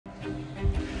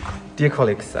Dear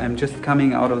colleagues, I'm just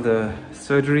coming out of the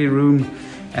surgery room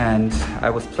and I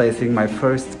was placing my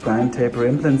first PrimeTaper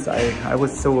implants. I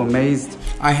was so amazed.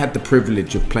 I had the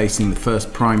privilege of placing the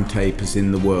first PrimeTapers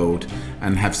in the world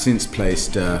and have since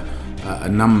placed a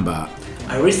number.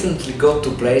 I recently got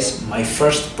to place my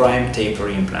first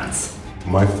PrimeTaper implants.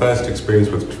 My first experience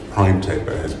with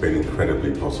PrimeTaper has been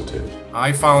incredibly positive.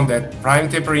 I found that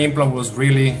PrimeTaper implant was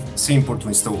really simple to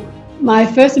install. My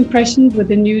first impression with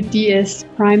the new DS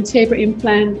PrimeTaper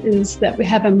implant is that we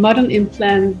have a modern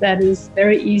implant that is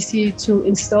very easy to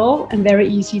install and very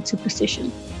easy to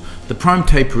position. The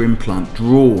PrimeTaper implant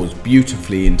draws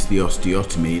beautifully into the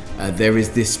osteotomy. There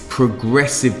is this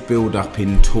progressive build-up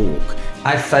in torque.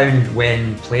 I found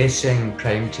when placing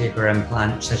PrimeTaper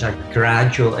implants there's a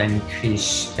gradual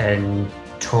increase in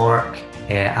torque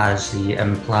as the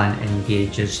implant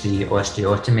engages the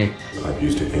osteotomy. I've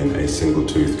used it in a single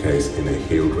tooth case in a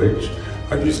healed ridge.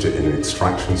 I've used it in an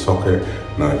extraction socket,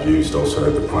 and I've used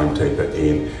also the PrimeTaper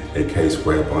in a case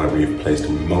whereby we've placed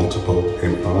multiple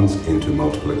implants into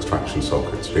multiple extraction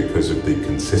sockets. Because of the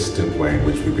consistent way in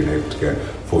which we've been able to get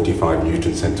 45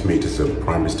 Newton centimeters of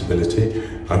primary stability,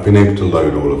 I've been able to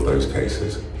load all of those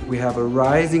cases. We have a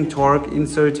rising torque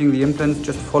inserting the implants,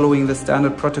 just following the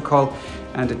standard protocol,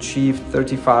 and achieved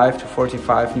 35 to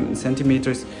 45 Newton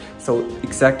centimeters. So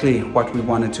exactly what we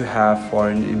wanted to have for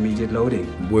an immediate loading.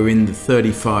 We're in the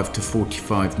 35 to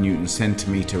 45 Newton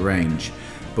centimeter range,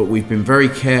 but we've been very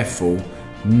careful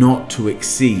not to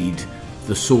exceed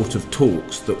the sort of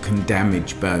torques that can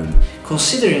damage bone.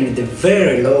 Considering the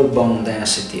very low bone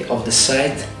density of the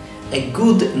site, a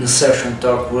good insertion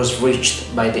torque was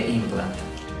reached by the implant.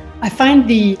 I find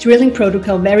the drilling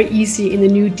protocol very easy in the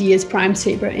new DS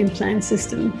PrimeTaper implant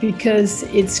system because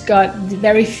it's got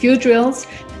very few drills.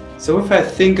 So if I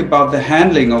think about the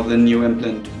handling of the new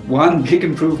implant, one big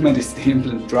improvement is the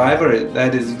implant driver.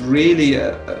 That is really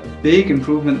a big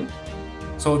improvement.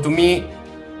 So to me,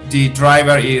 the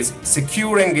driver is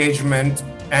secure engagement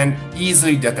and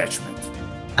easy detachment.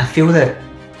 I feel that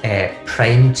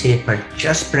PrimeTaper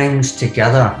just brings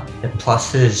together the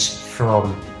pluses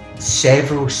from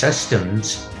several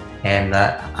systems and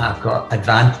that I've got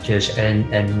advantages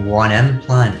in one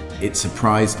implant. It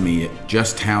surprised me at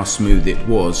just how smooth it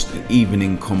was, even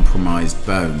in compromised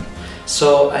bone.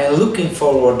 So I'm looking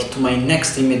forward to my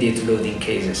next immediate loading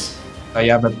cases. I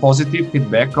have a positive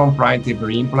feedback on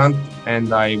PrimeTaper implant,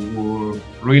 and I would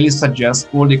really suggest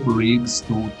all the colleagues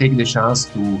to take the chance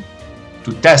to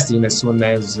test it as soon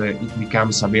as it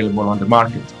becomes available on the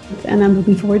market. And I'm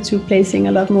looking forward to placing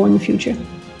a lot more in the future.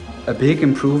 A big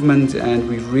improvement, and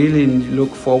we really look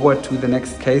forward to the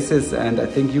next cases, and I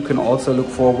think you can also look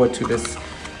forward to this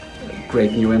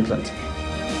great new implant.